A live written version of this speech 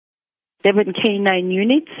Durban K9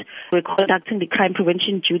 units were conducting the crime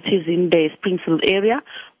prevention duties in the Springfield area.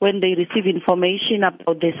 When they received information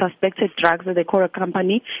about the suspected drugs at the courier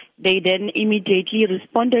company, they then immediately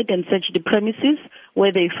responded and searched the premises,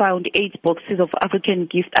 where they found 8 boxes of African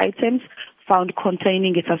gift items found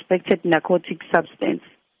containing a suspected narcotic substance.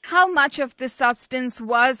 How much of the substance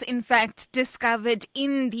was in fact discovered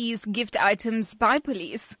in these gift items by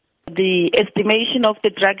police? The estimation of the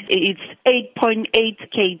drugs is 8.8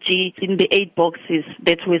 kg in the 8 boxes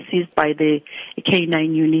that were seized by the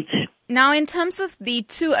K9 unit. Now, in terms of the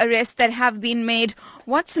 2 arrests that have been made,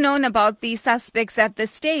 what's known about the suspects at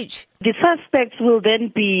this stage? The suspects will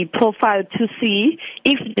then be profiled to see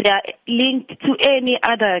if they are linked to any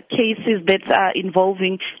other cases that are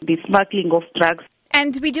involving the smuggling of drugs.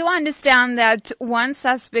 And we do understand that one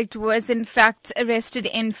suspect was in fact arrested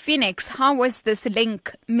in Phoenix. How was this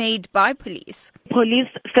link made by police? Police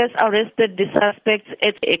first arrested the suspect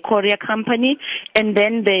at a courier company, and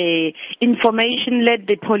then the information led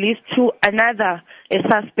the police to another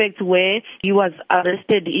suspect where he was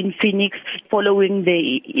arrested in Phoenix following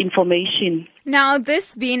the information. Now,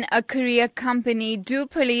 this being a courier company, do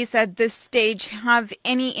police at this stage have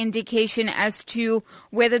any indication as to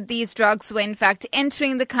whether these drugs were in fact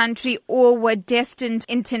entering the country or were destined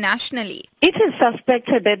internationally? It is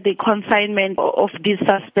suspected that the consignment of these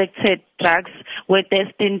suspected drugs were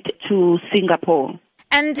destined to Singapore.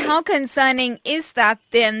 And how concerning is that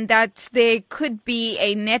then, that there could be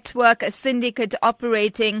a network, a syndicate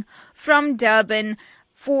operating from Durban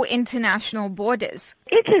for international borders?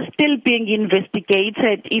 It is still being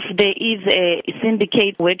investigated if there is a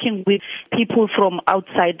syndicate working with people from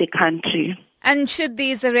outside the country. And should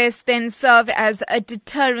these arrests then serve as a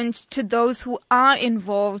deterrent to those who are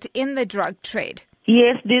involved in the drug trade?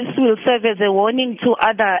 Yes, this will serve as a warning to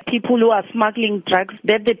other people who are smuggling drugs,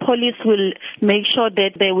 that the police will make sure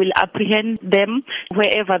that they will apprehend them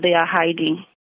wherever they are hiding.